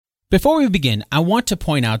Before we begin, I want to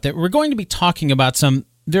point out that we're going to be talking about some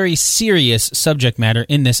very serious subject matter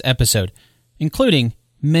in this episode, including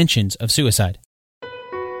mentions of suicide.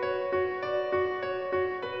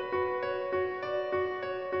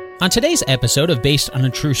 On today's episode of Based on a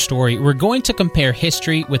True Story, we're going to compare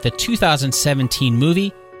history with the 2017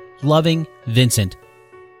 movie, Loving Vincent.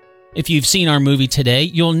 If you've seen our movie today,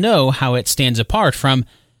 you'll know how it stands apart from,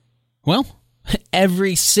 well,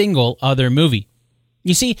 every single other movie.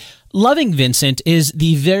 You see, Loving Vincent is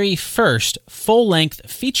the very first full-length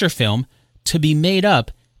feature film to be made up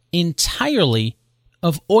entirely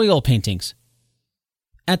of oil paintings.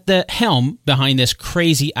 At the helm behind this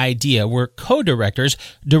crazy idea were co-directors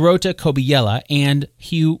Dorota Kobiela and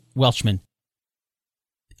Hugh Welchman.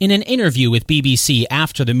 In an interview with BBC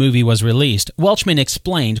after the movie was released, Welchman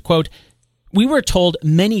explained, quote, "We were told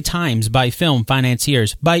many times by film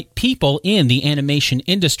financiers, by people in the animation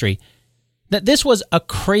industry, that this was a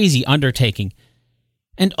crazy undertaking,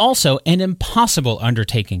 and also an impossible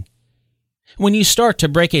undertaking. When you start to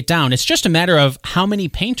break it down, it's just a matter of how many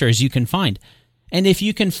painters you can find, and if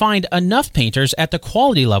you can find enough painters at the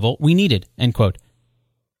quality level we needed," end quote.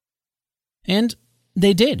 And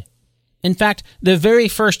they did. In fact, the very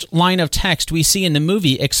first line of text we see in the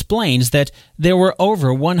movie explains that there were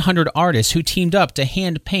over 100 artists who teamed up to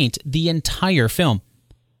hand paint the entire film.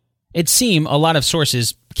 It'd seem a lot of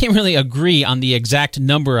sources can't really agree on the exact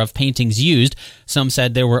number of paintings used. Some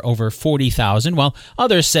said there were over 40,000, while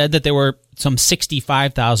others said that there were some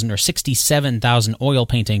 65,000 or 67,000 oil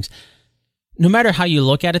paintings. No matter how you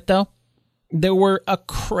look at it, though, there were a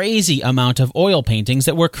crazy amount of oil paintings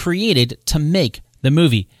that were created to make the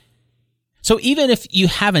movie. So even if you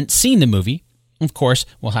haven't seen the movie, of course,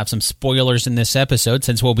 we'll have some spoilers in this episode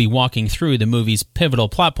since we'll be walking through the movie's pivotal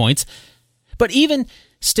plot points, but even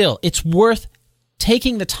still, it's worth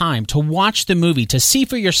taking the time to watch the movie to see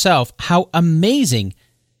for yourself how amazing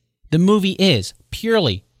the movie is,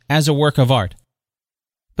 purely as a work of art.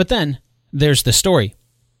 But then, there's the story.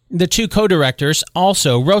 The two co-directors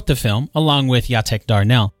also wrote the film, along with Jacek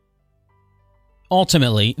Darnell.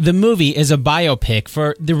 Ultimately, the movie is a biopic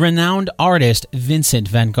for the renowned artist Vincent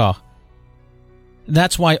van Gogh.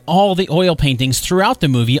 That's why all the oil paintings throughout the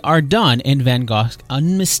movie are done in Van Gogh's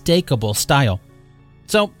unmistakable style.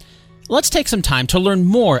 So, let's take some time to learn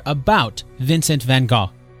more about Vincent van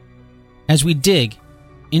Gogh as we dig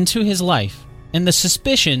into his life and the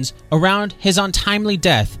suspicions around his untimely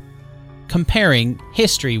death, comparing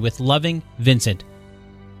history with Loving Vincent.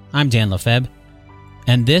 I'm Dan Lefebvre,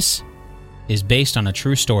 and this is Based on a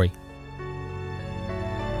True Story.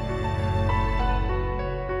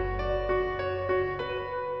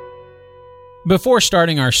 Before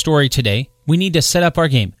starting our story today, we need to set up our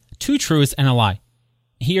game, Two Truths and a Lie.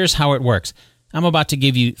 Here's how it works. I'm about to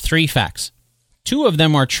give you 3 facts. 2 of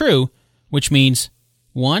them are true, which means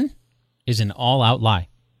 1 is an all-out lie.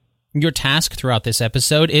 Your task throughout this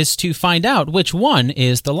episode is to find out which one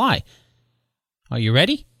is the lie. Are you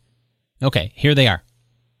ready? Okay, here they are.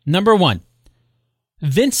 Number 1.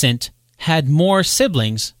 Vincent had more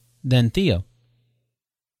siblings than Theo.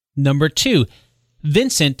 Number 2.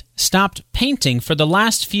 Vincent stopped painting for the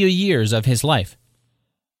last few years of his life.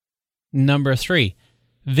 Number 3.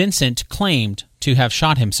 Vincent claimed to have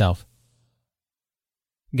shot himself.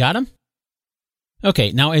 Got him?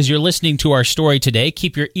 Okay, now as you're listening to our story today,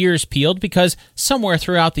 keep your ears peeled because somewhere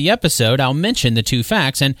throughout the episode I'll mention the 2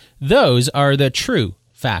 facts, and those are the true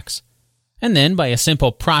facts. And then, by a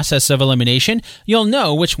simple process of elimination, you'll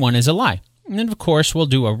know which one is a lie. And of course, we'll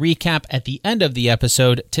do a recap at the end of the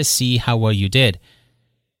episode to see how well you did.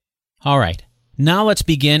 All right, now let's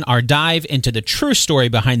begin our dive into the true story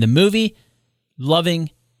behind the movie, Loving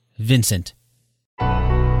Vincent.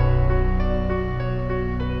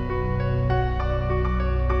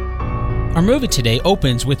 Our movie today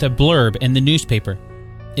opens with a blurb in the newspaper.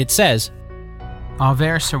 It says,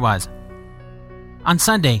 Auvers-sur-Oise. On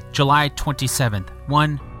Sunday, July 27th,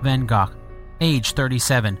 one Van Gogh, age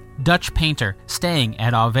 37, Dutch painter staying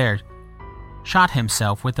at Auvers, shot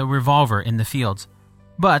himself with a revolver in the fields,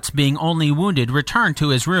 but being only wounded returned to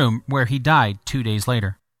his room where he died 2 days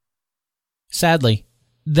later. Sadly,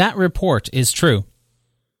 that report is true.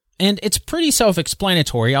 And it's pretty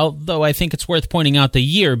self-explanatory, although I think it's worth pointing out the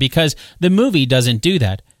year because the movie doesn't do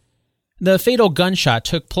that. The fatal gunshot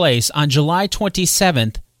took place on July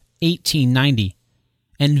 27th, 1890,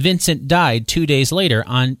 and Vincent died 2 days later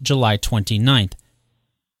on July 29th.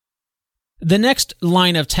 The next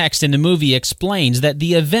line of text in the movie explains that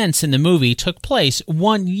the events in the movie took place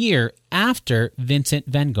 1 year after Vincent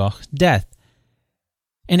van Gogh's death.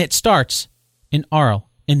 And it starts in Arles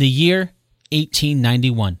in the year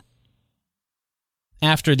 1891.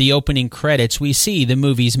 After the opening credits, we see the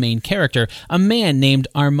movie's main character, a man named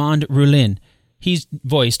Armand Roulin. He's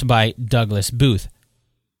voiced by Douglas Booth.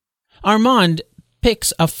 Armand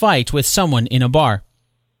picks a fight with someone in a bar.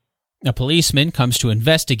 A policeman comes to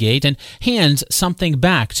investigate and hands something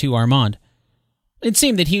back to Armand. It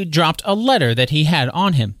seemed that he dropped a letter that he had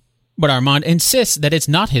on him, but Armand insists that it's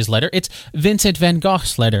not his letter, it's Vincent van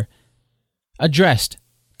Gogh's letter, addressed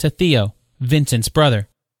to Theo, Vincent's brother.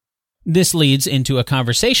 This leads into a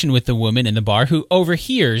conversation with the woman in the bar who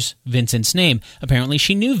overhears Vincent's name. Apparently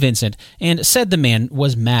she knew Vincent and said the man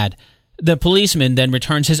was mad. The policeman then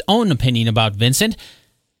returns his own opinion about Vincent.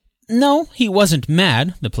 No, he wasn't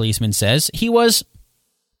mad, the policeman says. He was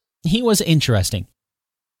interesting.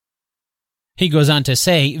 He goes on to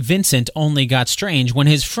say Vincent only got strange when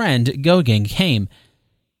his friend Gauguin came.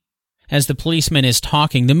 As the policeman is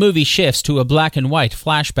talking, the movie shifts to a black and white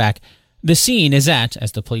flashback. The scene is at,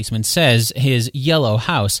 as the policeman says, his yellow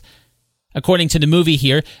house. According to the movie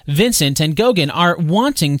here, Vincent and Gauguin are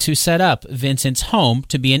wanting to set up Vincent's home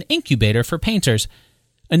to be an incubator for painters.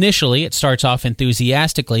 Initially, it starts off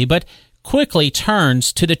enthusiastically, but quickly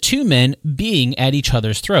turns to the two men being at each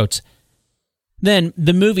other's throats. Then,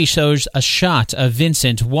 the movie shows a shot of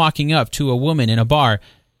Vincent walking up to a woman in a bar,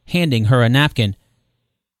 handing her a napkin.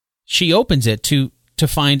 She opens it to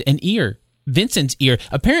find an ear. Vincent's ear.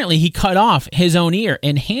 Apparently, he cut off his own ear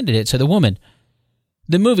and handed it to the woman.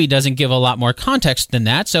 The movie doesn't give a lot more context than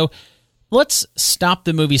that, so let's stop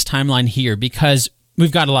the movie's timeline here because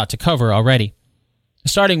we've got a lot to cover already.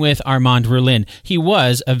 Starting with Armand Roulin, he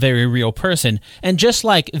was a very real person, and just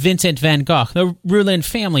like Vincent van Gogh, the Roulin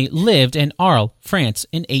family lived in Arles, France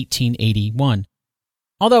in 1881.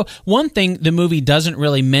 Although one thing the movie doesn't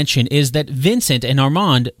really mention is that Vincent and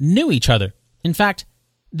Armand knew each other. In fact,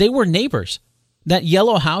 they were neighbors. That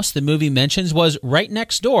yellow house the movie mentions was right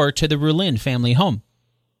next door to the Roulin family home.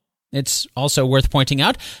 It's also worth pointing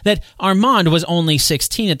out that Armand was only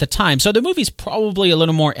 16 at the time, so the movie's probably a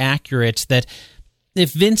little more accurate that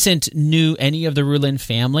if Vincent knew any of the Roulin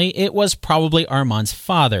family, it was probably Armand's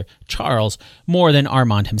father, Charles, more than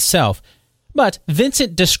Armand himself. But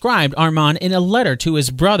Vincent described Armand in a letter to his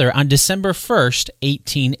brother on December 1st,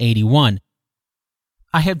 1881.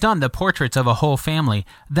 I have done the portraits of a whole family,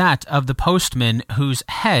 that of the postman whose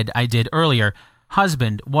head I did earlier,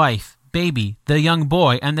 husband, wife, baby, the young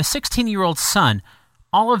boy, and the 16-year-old son,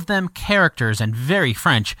 all of them characters and very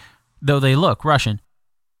French, though they look Russian.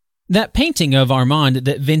 That painting of Armand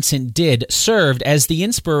that Vincent did served as the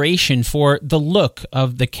inspiration for the look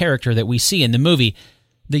of the character that we see in the movie,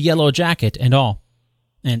 the yellow jacket and all.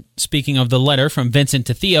 And speaking of the letter from Vincent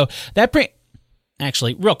to Theo,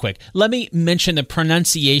 Actually, real quick, let me mention the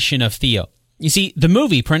pronunciation of Theo. You see, the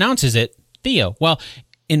movie pronounces it Theo. Well,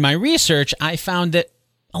 in my research, I found that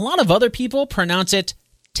a lot of other people pronounce it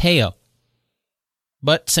Theo.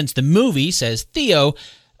 But since the movie says Theo,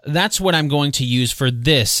 that's what I'm going to use for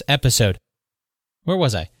this episode. Where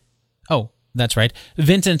was I? Oh, that's right,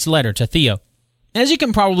 Vincent's letter to Theo. As you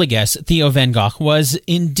can probably guess, Theo van Gogh was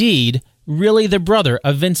indeed really the brother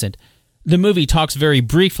of Vincent. The movie talks very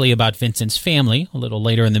briefly about Vincent's family a little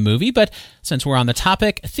later in the movie, but since we're on the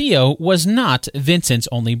topic, Theo was not Vincent's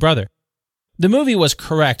only brother. The movie was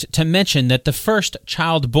correct to mention that the first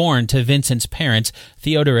child born to Vincent's parents,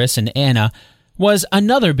 Theodorus and Anna, was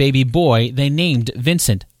another baby boy they named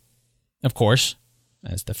Vincent. Of course,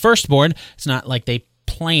 as the firstborn, it's not like they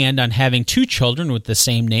planned on having two children with the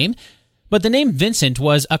same name, but the name Vincent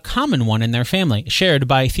was a common one in their family, shared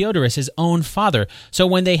by Theodorus' own father, so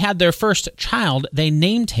when they had their first child, they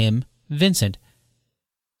named him Vincent.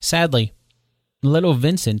 Sadly, little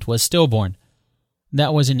Vincent was stillborn.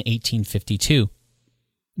 That was in 1852.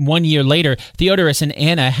 1 year later, Theodorus and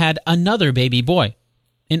Anna had another baby boy.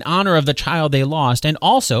 In honor of the child they lost, and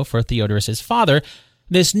also for Theodorus' father,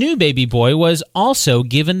 this new baby boy was also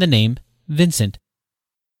given the name Vincent.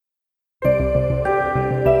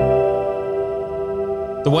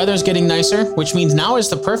 The weather's getting nicer, which means now is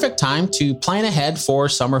the perfect time to plan ahead for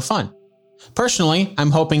summer fun. Personally,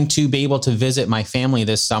 I'm hoping to be able to visit my family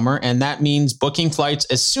this summer, and that means booking flights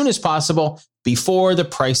as soon as possible before the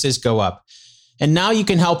prices go up. And now you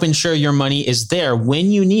can help ensure your money is there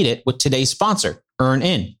when you need it with today's sponsor,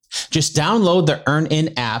 EarnIn. Just download the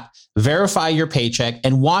EarnIn app, verify your paycheck,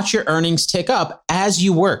 and watch your earnings tick up as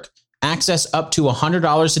you work. Access up to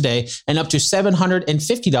 $100 a day and up to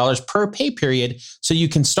 $750 per pay period so you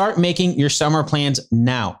can start making your summer plans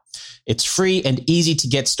now. It's free and easy to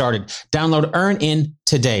get started. Download EarnIn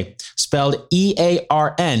today, spelled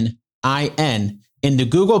EARNIN, in the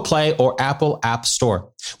Google Play or Apple App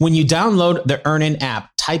Store. When you download the EarnIn app,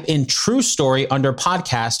 type in True Story under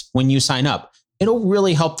podcast when you sign up. It'll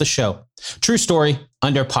really help the show. True story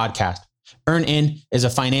under podcast. EarnIn is a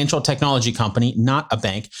financial technology company, not a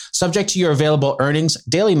bank, subject to your available earnings,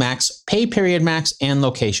 daily max, pay period max, and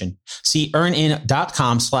location. See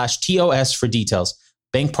earnin.com/TOS for details.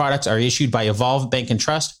 Bank products are issued by Evolve Bank and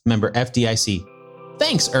Trust, member FDIC.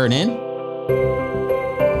 Thanks, EarnIn.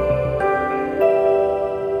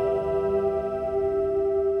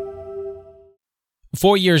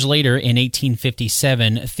 Four years later, in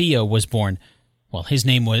 1857, Theo was born. Well, his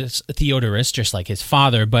name was Theodorus, just like his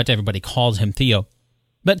father, but everybody called him Theo.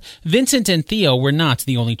 But Vincent and Theo were not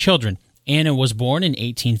the only children. Anna was born in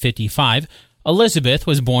 1855. Elizabeth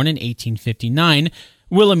was born in 1859.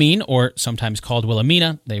 Wilhelmine, or sometimes called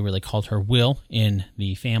Wilhelmina, they really called her Will in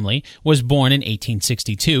the family, was born in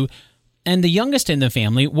 1862. And the youngest in the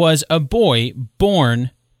family was a boy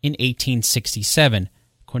born in 1867,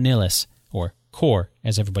 Cornelis, or Cor,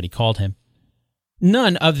 as everybody called him.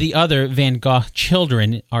 None of the other Van Gogh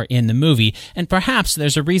children are in the movie, and perhaps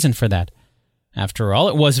there's a reason for that. After all,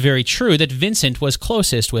 it was very true that Vincent was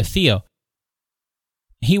closest with Theo.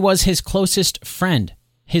 He was his closest friend,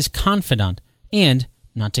 his confidant, and,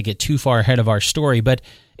 not to get too far ahead of our story, but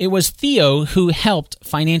it was Theo who helped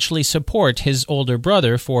financially support his older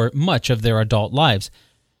brother for much of their adult lives.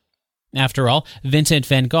 After all, Vincent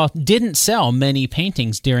van Gogh didn't sell many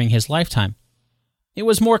paintings during his lifetime. It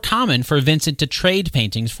was more common for Vincent to trade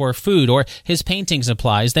paintings for food or his painting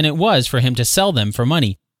supplies than it was for him to sell them for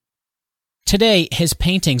money. Today, his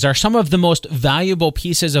paintings are some of the most valuable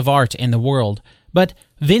pieces of art in the world, but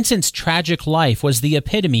Vincent's tragic life was the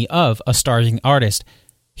epitome of a starving artist.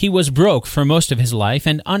 He was broke for most of his life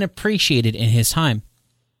and unappreciated in his time.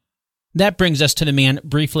 That brings us to the man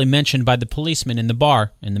briefly mentioned by the policeman in the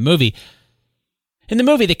bar in the movie. In the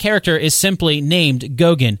movie, the character is simply named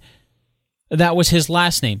Gauguin. That was his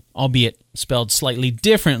last name, albeit spelled slightly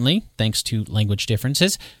differently, thanks to language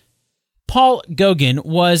differences. Paul Gauguin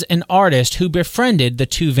was an artist who befriended the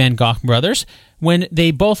two Van Gogh brothers when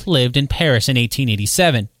they both lived in Paris in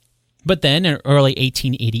 1887. But then, in early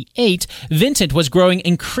 1888, Vincent was growing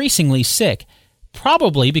increasingly sick,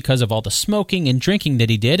 probably because of all the smoking and drinking that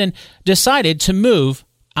he did, and decided to move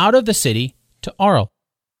out of the city to Arles.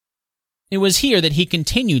 It was here that he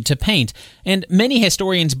continued to paint, and many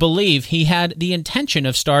historians believe he had the intention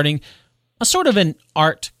of starting a sort of an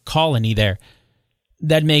art colony there.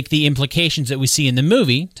 That'd make the implications that we see in the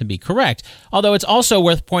movie to be correct, although it's also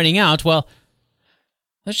worth pointing out, well,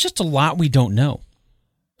 there's just a lot we don't know.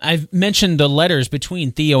 I've mentioned the letters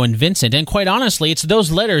between Theo and Vincent, and quite honestly, it's those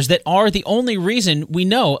letters that are the only reason we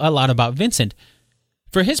know a lot about Vincent.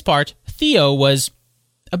 For his part, Theo was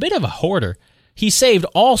a bit of a hoarder. He saved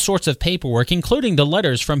all sorts of paperwork, including the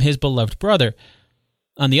letters from his beloved brother.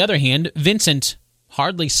 On the other hand, Vincent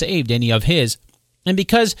hardly saved any of his, and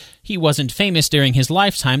because he wasn't famous during his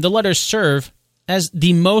lifetime, the letters serve as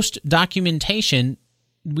the most documentation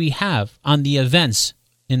we have on the events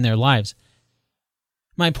in their lives.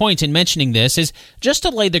 My point in mentioning this is just to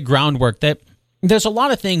lay the groundwork that there's a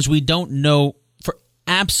lot of things we don't know for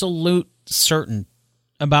absolute certain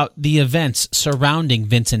about the events surrounding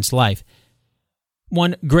Vincent's life.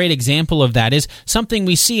 One great example of that is something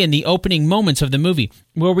we see in the opening moments of the movie,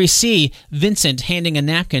 where we see Vincent handing a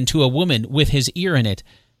napkin to a woman with his ear in it.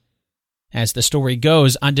 As the story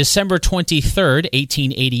goes, on December 23rd,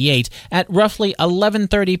 1888, at roughly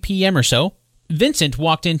 11:30 p.m. or so, Vincent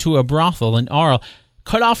walked into a brothel in Arles,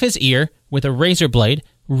 cut off his ear with a razor blade,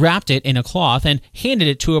 wrapped it in a cloth, and handed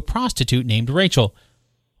it to a prostitute named Rachel.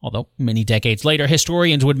 Although many decades later,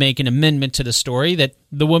 historians would make an amendment to the story that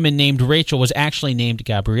the woman named Rachel was actually named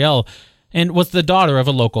Gabrielle and was the daughter of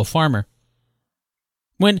a local farmer.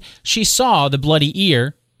 When she saw the bloody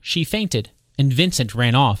ear, she fainted, and Vincent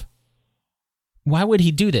ran off. Why would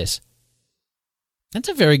he do this? That's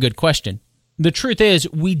a very good question. The truth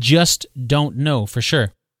is, we just don't know for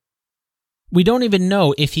sure. We don't even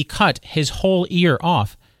know if he cut his whole ear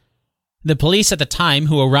off. The police at the time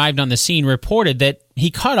who arrived on the scene reported that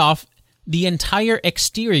he cut off the entire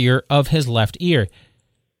exterior of his left ear.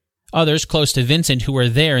 Others close to Vincent who were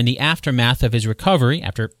there in the aftermath of his recovery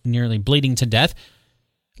after nearly bleeding to death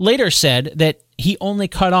later said that he only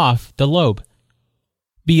cut off the lobe.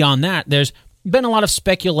 Beyond that, there's been a lot of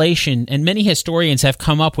speculation, and many historians have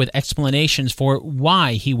come up with explanations for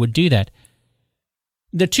why he would do that.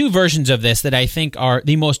 The two versions of this that I think are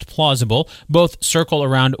the most plausible both circle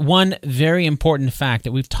around one very important fact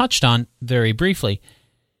that we've touched on very briefly.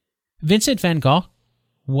 Vincent van Gogh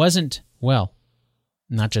wasn't well.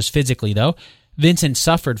 Not just physically, though. Vincent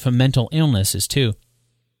suffered from mental illnesses, too.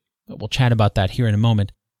 But we'll chat about that here in a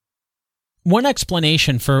moment. One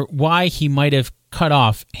explanation for why he might have cut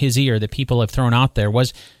off his ear that people have thrown out there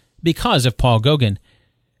was because of Paul Gauguin.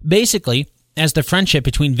 Basically, as the friendship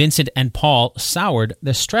between Vincent and Paul soured,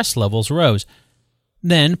 the stress levels rose.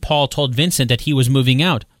 Then Paul told Vincent that he was moving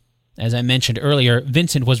out. As I mentioned earlier,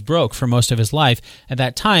 Vincent was broke for most of his life. At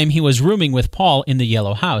that time, he was rooming with Paul in the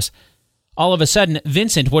Yellow House. All of a sudden,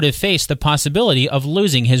 Vincent would have faced the possibility of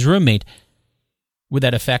losing his roommate. Would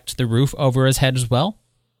that affect the roof over his head as well?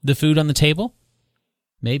 The food on the table?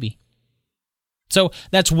 Maybe. So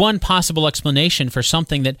that's one possible explanation for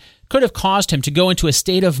something that could have caused him to go into a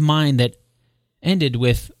state of mind that ended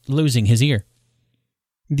with losing his ear.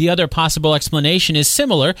 The other possible explanation is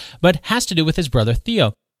similar, but has to do with his brother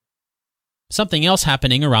Theo. Something else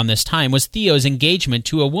happening around this time was Theo's engagement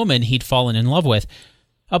to a woman he'd fallen in love with.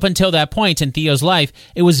 Up until that point in Theo's life,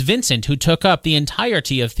 it was Vincent who took up the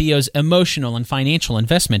entirety of Theo's emotional and financial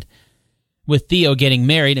investment. With Theo getting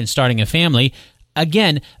married and starting a family,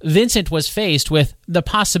 again, Vincent was faced with the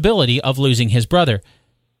possibility of losing his brother.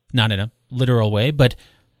 Not in a literal way, but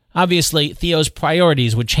obviously Theo's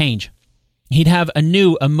priorities would change. He'd have a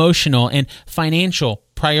new emotional and financial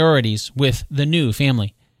priorities with the new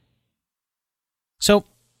family. So,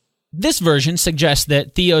 this version suggests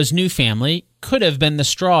that Theo's new family could have been the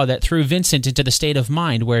straw that threw Vincent into the state of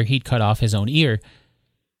mind where he'd cut off his own ear.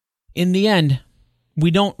 In the end,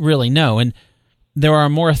 we don't really know, and there are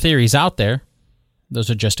more theories out there. Those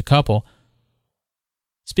are just a couple.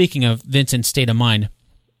 Speaking of Vincent's state of mind,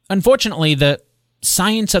 unfortunately, the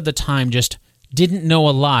science of the time just didn't know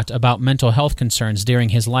a lot about mental health concerns during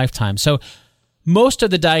his lifetime, so most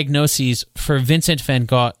of the diagnoses for Vincent van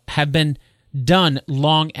Gogh have been done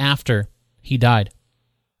long after he died.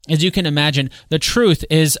 As you can imagine, the truth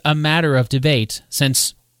is a matter of debate,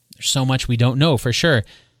 since there's so much we don't know for sure.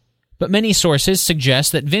 But many sources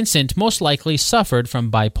suggest that Vincent most likely suffered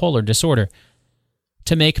from bipolar disorder.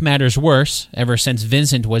 To make matters worse, ever since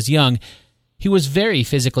Vincent was young, he was very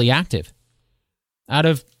physically active.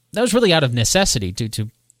 That was really out of necessity due to,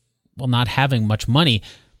 not having much money.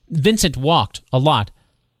 Vincent walked a lot.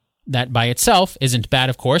 That by itself isn't bad,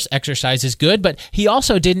 of course. Exercise is good, but he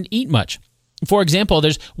also didn't eat much. For example,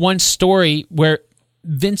 there's one story where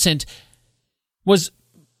Vincent was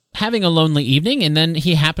having a lonely evening, and then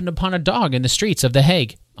he happened upon a dog in the streets of The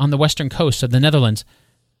Hague, on the western coast of the Netherlands.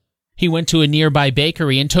 He went to a nearby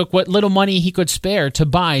bakery and took what little money he could spare to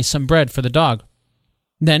buy some bread for the dog.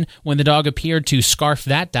 Then, when the dog appeared to scarf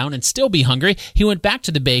that down and still be hungry, he went back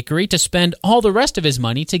to the bakery to spend all the rest of his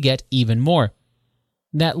money to get even more.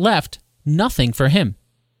 That left nothing for him.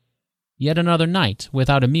 Yet another night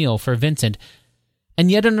without a meal for Vincent,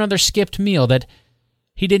 and yet another skipped meal that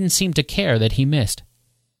he didn't seem to care that he missed.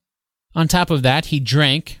 On top of that, he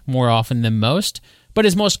drank more often than most, but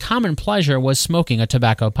his most common pleasure was smoking a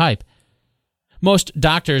tobacco pipe. Most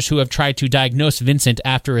doctors who have tried to diagnose Vincent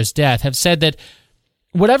after his death have said that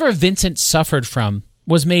whatever Vincent suffered from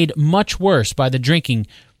was made much worse by the drinking,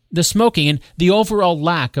 the smoking, and the overall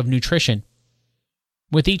lack of nutrition.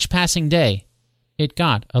 With each passing day, it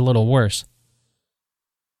got a little worse.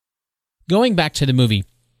 Going back to the movie,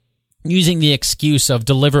 using the excuse of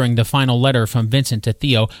delivering the final letter from Vincent to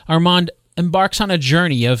Theo, Armand embarks on a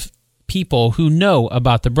journey of people who know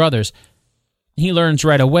about the brothers. He learns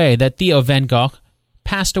right away that Theo van Gogh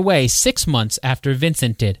passed away 6 months after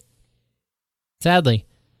Vincent did. Sadly,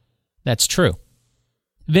 that's true.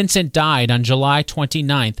 Vincent died on July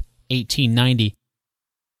 29th, 1890.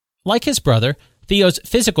 Like his brother, Theo's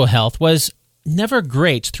physical health was never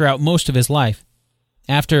great throughout most of his life.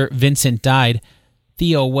 After Vincent died,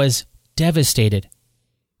 Theo was devastated.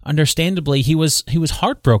 Understandably, he was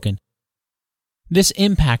heartbroken. This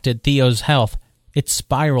impacted Theo's health. It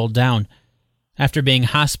spiraled down. After being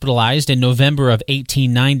hospitalized in November of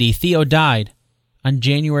 1890, Theo died on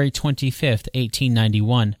January 25th,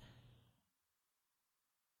 1891.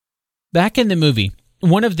 Back in the movie,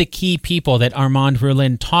 one of the key people that Armand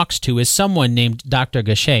Roulin talks to is someone named Dr.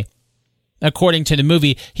 Gachet. According to the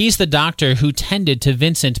movie, he's the doctor who tended to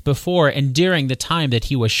Vincent before and during the time that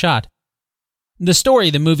he was shot. The story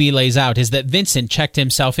the movie lays out is that Vincent checked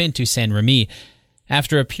himself into Saint-Rémy.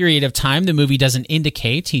 After a period of time the movie doesn't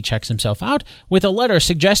indicate, he checks himself out with a letter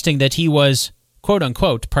suggesting that he was,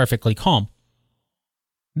 quote-unquote, perfectly calm.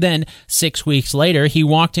 Then, 6 weeks later, he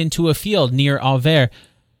walked into a field near Alvers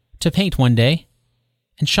to paint one day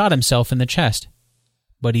and shot himself in the chest.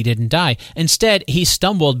 But he didn't die. Instead, he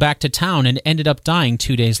stumbled back to town and ended up dying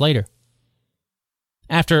 2 days later.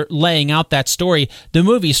 After laying out that story, the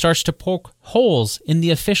movie starts to poke holes in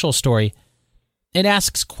the official story. It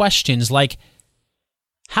asks questions like,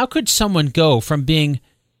 how could someone go from being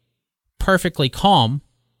perfectly calm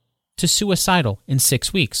to suicidal in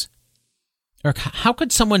 6 weeks? Or how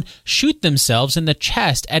could someone shoot themselves in the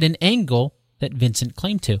chest at an angle that Vincent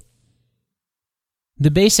claimed to?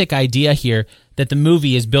 The basic idea here that the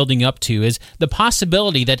movie is building up to is the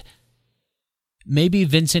possibility that maybe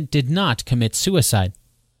Vincent did not commit suicide.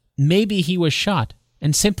 Maybe he was shot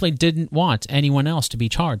and simply didn't want anyone else to be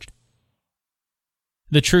charged.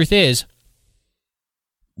 The truth is,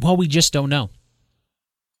 well, we just don't know.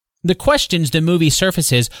 The questions the movie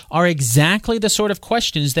surfaces are exactly the sort of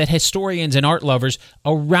questions that historians and art lovers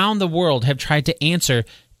around the world have tried to answer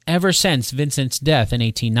ever since Vincent's death in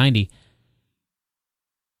 1890.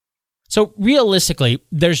 So realistically,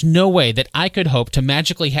 there's no way that I could hope to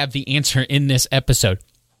magically have the answer in this episode.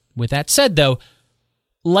 With that said, though,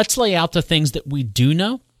 let's lay out the things that we do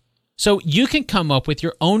know so you can come up with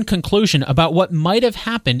your own conclusion about what might have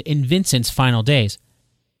happened in Vincent's final days.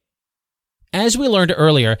 As we learned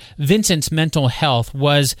earlier, Vincent's mental health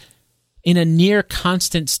was in a near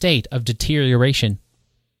constant state of deterioration.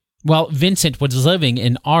 While Vincent was living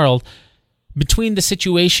in Arles, between the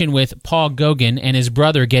situation with Paul Gauguin and his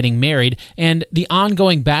brother getting married and the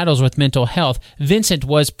ongoing battles with mental health, Vincent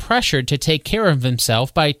was pressured to take care of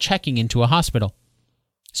himself by checking into a hospital.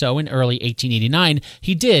 So in early 1889,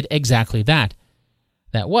 he did exactly that.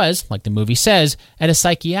 That was, like the movie says, at a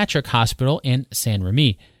psychiatric hospital in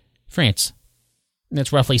Saint-Rémy, France.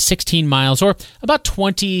 That's roughly 16 miles or about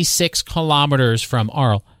 26 kilometers from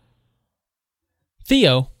Arles.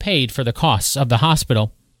 Theo paid for the costs of the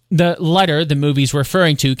hospital. The letter the movie's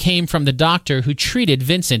referring to came from the doctor who treated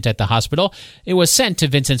Vincent at the hospital. It was sent to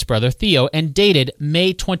Vincent's brother Theo and dated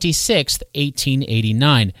May 26,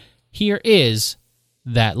 1889. Here is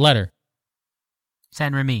that letter.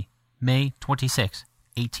 Saint-Rémy, May 26,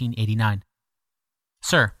 1889.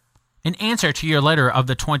 Sir, in answer to your letter of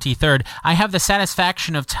the 23rd, I have the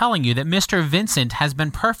satisfaction of telling you that Mr. Vincent has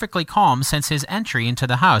been perfectly calm since his entry into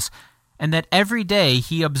the house, and that every day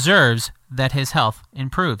he observes that his health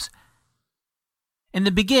improves. In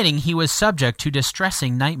the beginning, he was subject to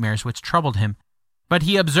distressing nightmares which troubled him, but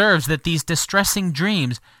he observes that these distressing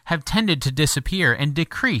dreams have tended to disappear and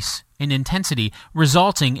decrease in intensity,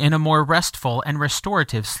 resulting in a more restful and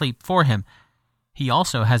restorative sleep for him. He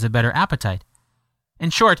also has a better appetite. In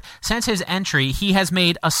short, since his entry, he has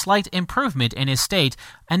made a slight improvement in his state,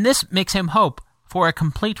 and this makes him hope for a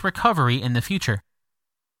complete recovery in the future.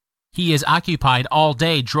 He is occupied all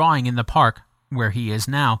day drawing in the park, where he is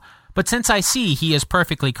now, but since I see he is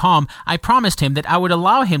perfectly calm, I promised him that I would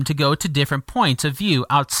allow him to go to different points of view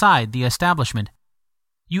outside the establishment.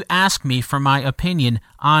 You ask me for my opinion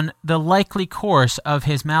on the likely course of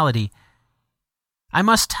his malady. I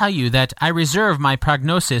must tell you that I reserve my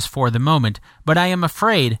prognosis for the moment, but I am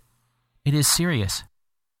afraid it is serious,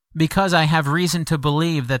 because I have reason to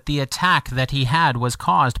believe that the attack that he had was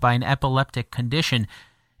caused by an epileptic condition,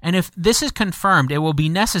 and if this is confirmed, it will be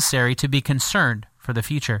necessary to be concerned for the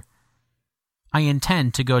future. I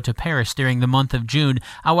intend to go to Paris during the month of June.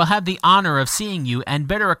 I will have the honor of seeing you and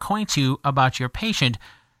better acquaint you about your patient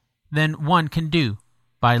than one can do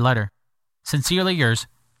by letter. Sincerely yours,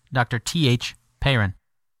 Dr. T.H. Perrin.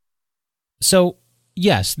 So,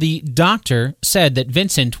 yes, the doctor said that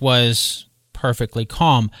Vincent was perfectly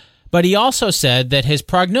calm, but he also said that his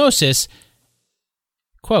prognosis,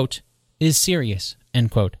 quote, is serious, end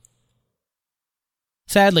quote.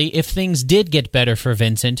 Sadly, if things did get better for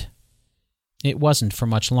Vincent, it wasn't for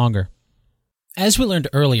much longer. As we learned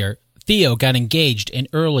earlier, Theo got engaged in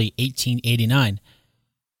early 1889.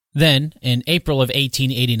 Then, in April of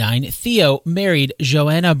 1889, Theo married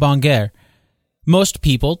Joanna Bonguer. Most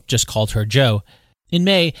people just called her Jo. In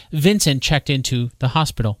May, Vincent checked into the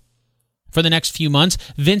hospital. For the next few months,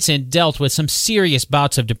 Vincent dealt with some serious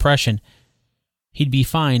bouts of depression. He'd be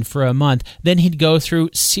fine for a month, then he'd go through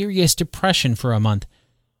serious depression for a month.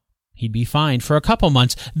 He'd be fine for a couple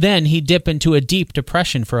months, then he'd dip into a deep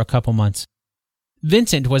depression for a couple months.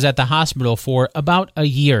 Vincent was at the hospital for about a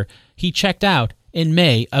year. He checked out in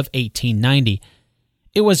May of 1890.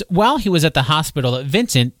 It was while he was at the hospital that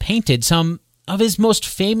Vincent painted some of his most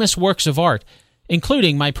famous works of art,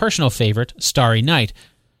 including my personal favorite, Starry Night.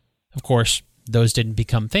 Of course, those didn't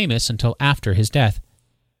become famous until after his death.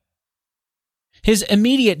 His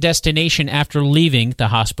immediate destination after leaving the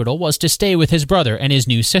hospital was to stay with his brother and his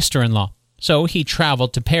new sister-in-law. So he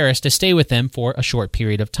traveled to Paris to stay with them for a short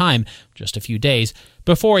period of time, just a few days,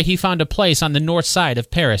 before he found a place on the north side of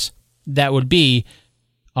Paris. That would be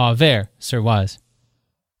Auvers-sur-Oise.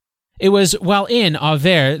 It was while in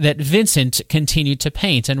Auvers that Vincent continued to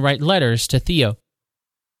paint and write letters to Theo.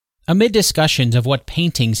 Amid discussions of what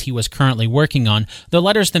paintings he was currently working on, the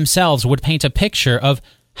letters themselves would paint a picture of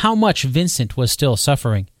how much Vincent was still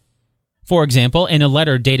suffering. For example, in a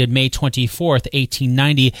letter dated May 24th,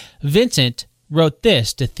 1890, Vincent wrote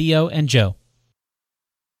this to Theo and Joe.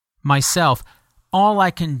 Myself, all I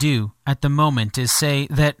can do at the moment is say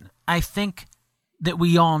that I think that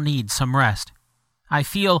we all need some rest. I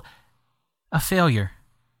feel a failure.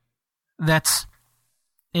 That's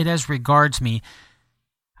it as regards me.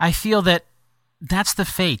 I feel that that's the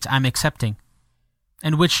fate I'm accepting,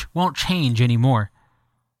 and which won't change anymore.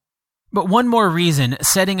 But one more reason,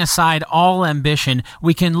 setting aside all ambition,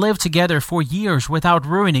 we can live together for years without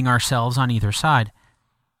ruining ourselves on either side.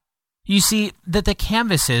 You see that the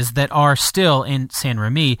canvases that are still in Saint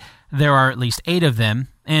Remy, there are at least 8 of them,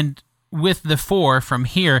 and with the 4 from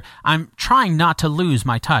here, I'm trying not to lose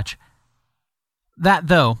my touch. That,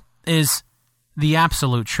 though, is the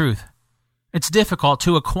absolute truth. It's difficult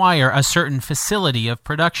to acquire a certain facility of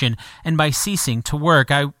production, and by ceasing to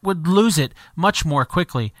work, I would lose it much more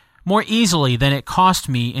quickly, more easily than it cost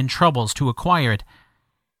me in troubles to acquire it.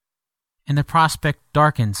 And the prospect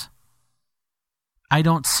darkens. I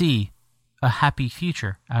don't see a happy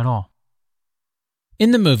future at all.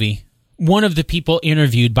 In the movie, one of the people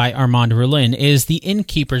interviewed by Armand Rollin is the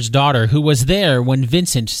innkeeper's daughter who was there when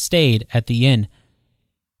Vincent stayed at the inn.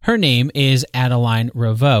 Her name is Adeline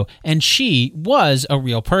Rovaux, and she was a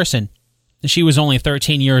real person. She was only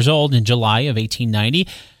 13 years old in July of 1890,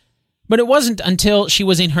 but it wasn't until she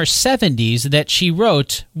was in her 70s that she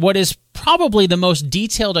wrote what is probably the most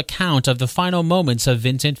detailed account of the final moments of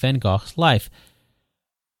Vincent van Gogh's life.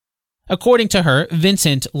 According to her,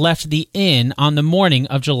 Vincent left the inn on the morning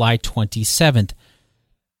of July 27th.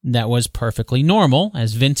 That was perfectly normal,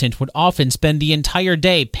 as Vincent would often spend the entire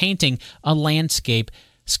day painting a landscape,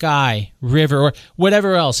 sky, river, or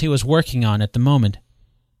whatever else he was working on at the moment.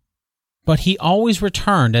 But he always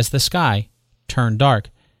returned as the sky turned dark.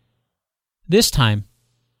 This time,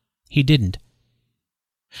 he didn't.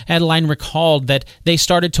 Adeline recalled that they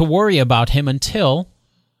started to worry about him until,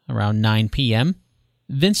 around 9 p.m.,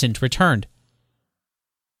 Vincent returned.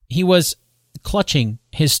 He was clutching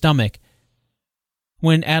his stomach.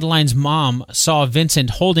 When Adeline's mom saw Vincent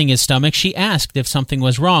holding his stomach, she asked if something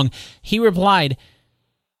was wrong. He replied,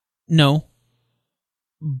 "No,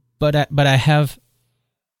 but I have..."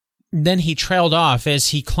 Then he trailed off as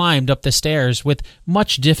he climbed up the stairs with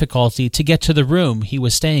much difficulty to get to the room he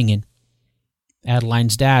was staying in.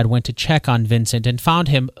 Adeline's dad went to check on Vincent and found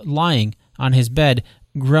him lying on his bed,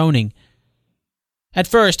 groaning. At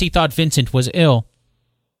first, he thought Vincent was ill,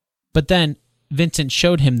 but then Vincent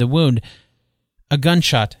showed him the wound, a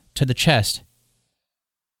gunshot to the chest.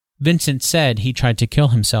 Vincent said he tried to kill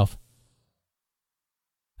himself.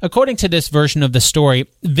 According to this version of the story,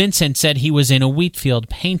 Vincent said he was in a wheat field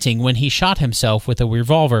painting when he shot himself with a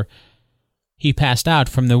revolver. He passed out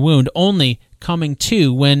from the wound, only coming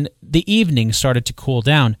to when the evening started to cool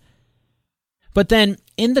down. But then,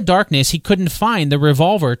 in the darkness, he couldn't find the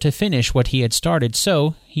revolver to finish what he had started,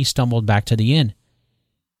 so he stumbled back to the inn.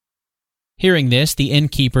 Hearing this, the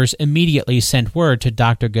innkeepers immediately sent word to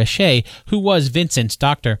Dr. Gachet, who was Vincent's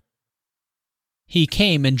doctor. He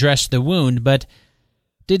came and dressed the wound, but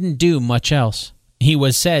didn't do much else. He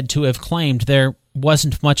was said to have claimed there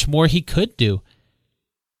wasn't much more he could do.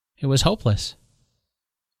 It was hopeless.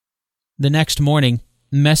 The next morning,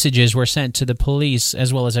 messages were sent to the police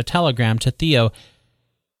as well as a telegram to Theo.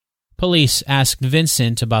 Police asked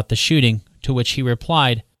Vincent about the shooting, to which he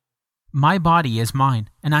replied, "My body is mine,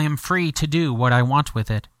 and I am free to do what I want with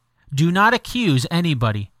it. Do not accuse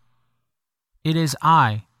anybody. It is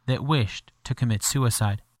I that wished to commit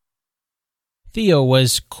suicide." Theo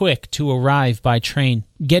was quick to arrive by train,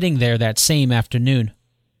 getting there that same afternoon.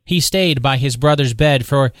 He stayed by his brother's bed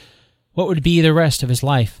for what would be the rest of his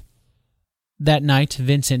life. That night,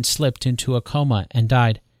 Vincent slipped into a coma and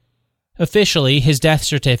died. Officially, his death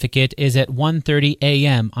certificate is at 1:30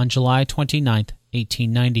 a.m. on July 29th,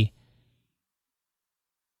 1890.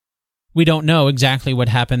 We don't know exactly what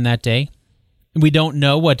happened that day. We don't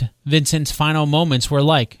know what Vincent's final moments were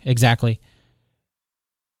like exactly.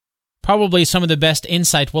 Probably some of the best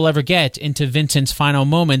insight we'll ever get into Vincent's final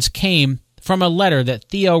moments came from a letter that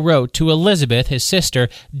Theo wrote to Elizabeth, his sister,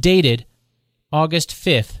 dated August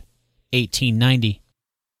 5th, 1890.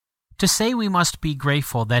 To say we must be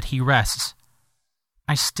grateful that he rests,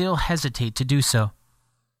 I still hesitate to do so.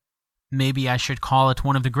 Maybe I should call it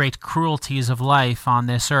one of the great cruelties of life on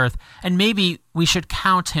this earth, and maybe we should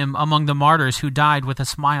count him among the martyrs who died with a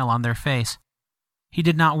smile on their face. He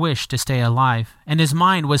did not wish to stay alive, and his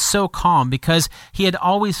mind was so calm because he had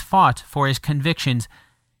always fought for his convictions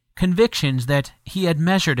that he had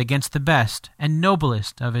measured against the best and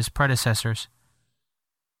noblest of his predecessors.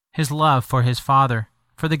 His love for his father,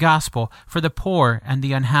 for the gospel, for the poor and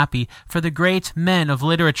the unhappy, for the great men of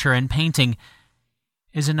literature and painting,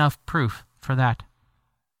 is enough proof for that.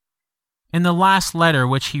 In the last letter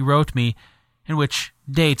which he wrote me, and which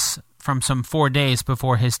dates from some 4 days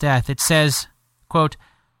before his death, it says, quote,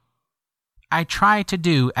 "I try to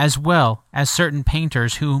do as well as certain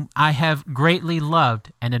painters whom I have greatly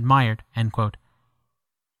loved and admired," end quote.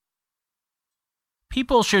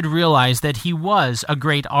 People should realize that he was a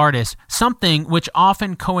great artist, something which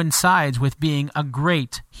often coincides with being a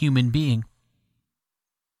great human being.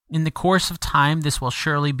 In the course of time, this will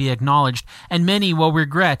surely be acknowledged, and many will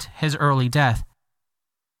regret his early death.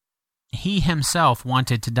 He himself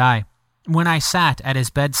wanted to die. When I sat at his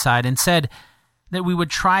bedside and said that we would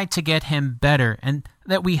try to get him better and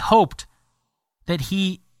that we hoped that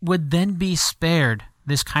he would then be spared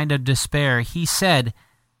this kind of despair, he said,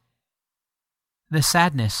 "The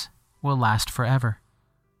sadness will last forever."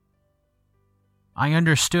 I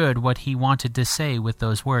understood what he wanted to say with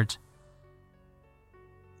those words.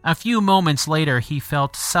 A few moments later, he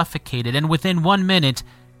felt suffocated, and within 1 minute,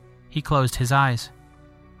 he closed his eyes.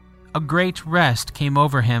 A great rest came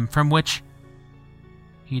over him, from which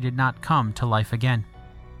he did not come to life again.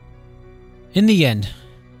 In the end,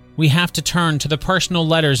 we have to turn to the personal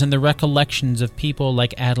letters and the recollections of people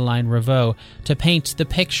like Adeline Ravoux to paint the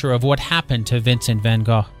picture of what happened to Vincent van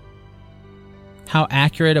Gogh. How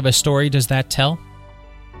accurate of a story does that tell?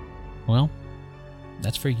 Well,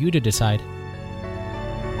 that's for you to decide.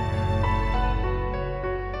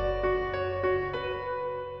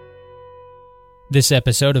 This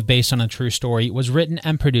episode of Based on a True Story was written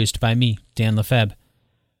and produced by me, Dan Lefebvre.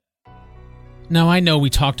 Now, I know we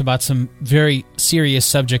talked about some very serious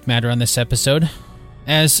subject matter on this episode.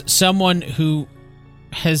 As someone who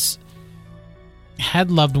has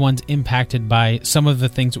had loved ones impacted by some of the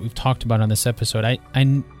things that we've talked about on this episode, I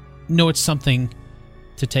know it's something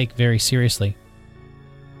to take very seriously.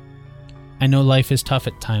 I know life is tough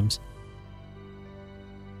at times.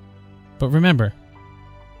 But remember,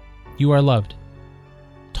 you are loved.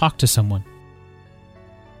 Talk to someone.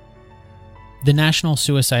 The National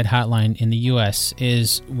Suicide Hotline in the U.S.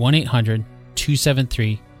 is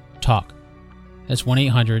 1-800-273-TALK. That's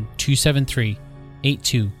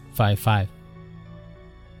 1-800-273-8255.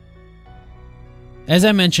 As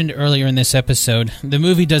I mentioned earlier in this episode, the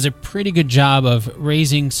movie does a pretty good job of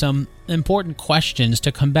raising some important questions to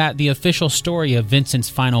combat the official story of Vincent's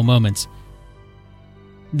final moments.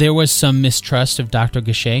 There was some mistrust of Dr.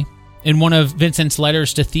 Gachet. In one of Vincent's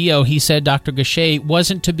letters to Theo, he said Dr. Gachet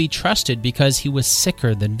wasn't to be trusted because he was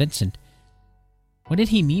sicker than Vincent. What did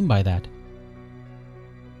he mean by that?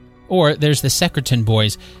 Or there's the Secretan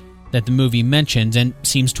boys that the movie mentions and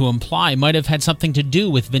seems to imply might have had something to do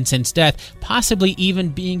with Vincent's death, possibly even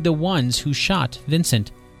being the ones who shot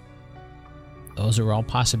Vincent. Those are all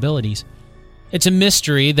possibilities. It's a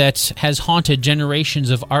mystery that has haunted generations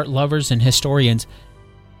of art lovers and historians.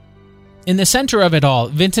 In the center of it all,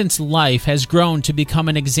 Vincent's life has grown to become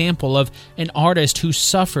an example of an artist who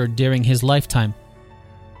suffered during his lifetime.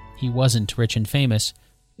 He wasn't rich and famous.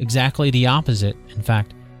 Exactly the opposite, in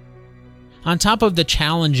fact. On top of the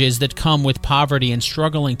challenges that come with poverty and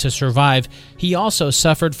struggling to survive, he also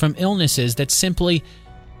suffered from illnesses that simply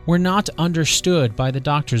were not understood by the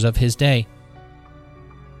doctors of his day.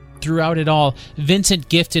 Throughout it all, Vincent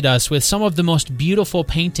gifted us with some of the most beautiful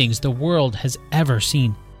paintings the world has ever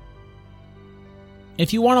seen.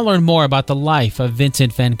 If you want to learn more about the life of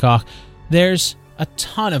Vincent van Gogh, there's a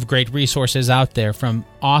ton of great resources out there from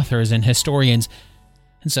authors and historians.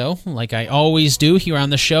 And so, like I always do here on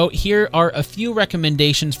the show, here are a few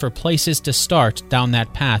recommendations for places to start down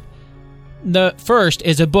that path. The first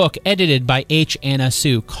is a book edited by H. Anna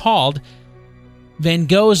Sue called Van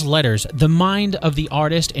Gogh's Letters, The Mind of the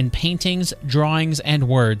Artist in Paintings, Drawings, and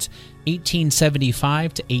Words,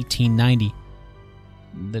 1875 to 1890.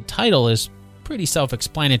 The title is pretty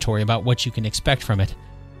self-explanatory about what you can expect from it.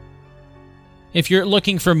 If you're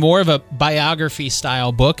looking for more of a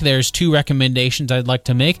biography-style book, there's two recommendations I'd like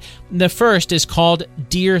to make. The first is called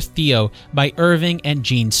Dear Theo by Irving and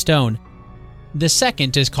Jean Stone. The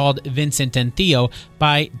second is called Vincent and Theo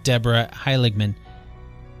by Deborah Heiligman.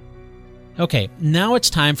 Okay, now it's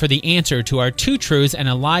time for the answer to our 2 truths and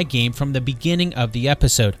a lie game from the beginning of the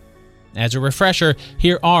episode. As a refresher,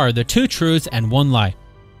 here are the 2 truths and 1 lie.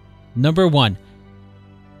 Number 1.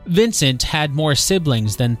 Vincent had more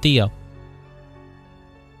siblings than Theo.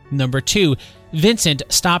 Number 2. Vincent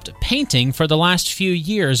stopped painting for the last few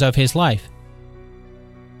years of his life.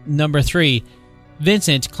 Number 3.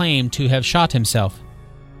 Vincent claimed to have shot himself.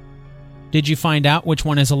 Did you find out which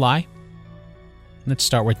one is a lie? Let's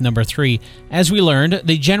start with number 3. As we learned,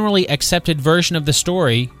 the generally accepted version of the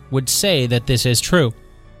story would say that this is true.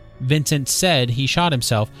 Vincent said he shot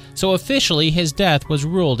himself, so officially his death was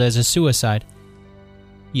ruled as a suicide.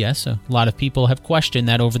 Yes, a lot of people have questioned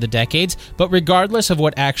that over the decades, but regardless of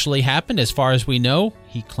what actually happened, as far as we know,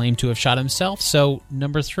 he claimed to have shot himself, so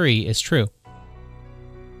number 3 is true.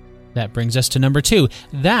 That brings us to number 2.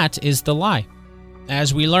 That is the lie.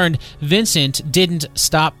 As we learned, Vincent didn't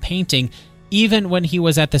stop painting even when he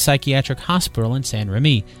was at the psychiatric hospital in Saint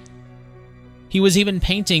Remy. He was even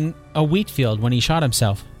painting a wheat field when he shot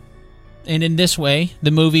himself. And in this way,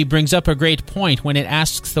 the movie brings up a great point when it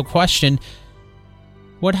asks the question,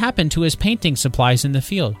 what happened to his painting supplies in the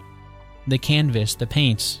field? The canvas, the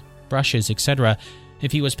paints, brushes, etc.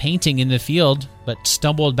 If he was painting in the field but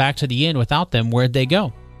stumbled back to the inn without them, where'd they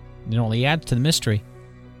go? It only adds to the mystery.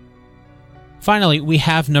 Finally, we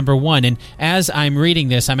have number 1, and as I'm reading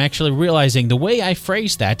this, I'm actually realizing the way I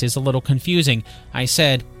phrased that is a little confusing. I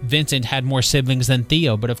said Vincent had more siblings than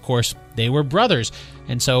Theo, but of course, they were brothers,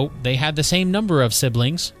 and so they had the same number of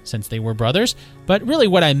siblings, since they were brothers, but really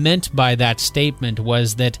what I meant by that statement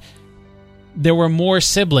was that there were more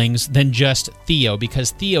siblings than just Theo,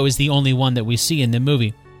 because Theo is the only one that we see in the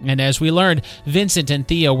movie. And as we learned, Vincent and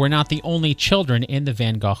Theo were not the only children in the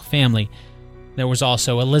Van Gogh family. There was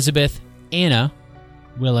also Elizabeth, Anna,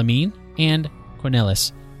 Wilhelmine, and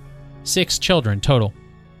Cornelis. 6 children total.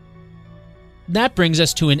 That brings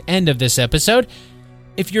us to an end of this episode.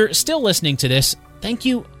 If you're still listening to this, thank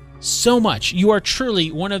you so much. You are truly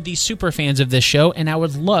one of the super fans of this show, and I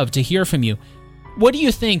would love to hear from you. What do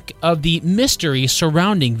you think of the mystery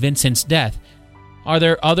surrounding Vincent's death? Are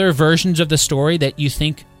there other versions of the story that you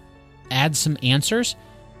think add some answers?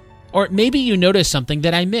 Or maybe you noticed something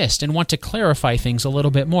that I missed and want to clarify things a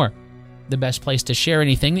little bit more. The best place to share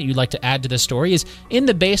anything that you'd like to add to the story is in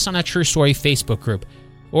the Based on a True Story Facebook group.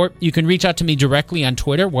 Or you can reach out to me directly on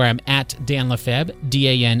Twitter, where I'm at Dan Lefebvre,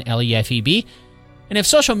 DanLefeb. And if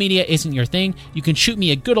social media isn't your thing, you can shoot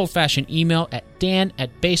me a good old-fashioned email at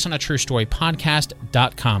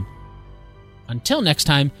dan@basedonatruestorypodcast.com. Until next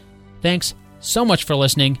time, thanks so much for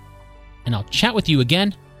listening, and I'll chat with you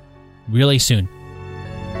again really soon.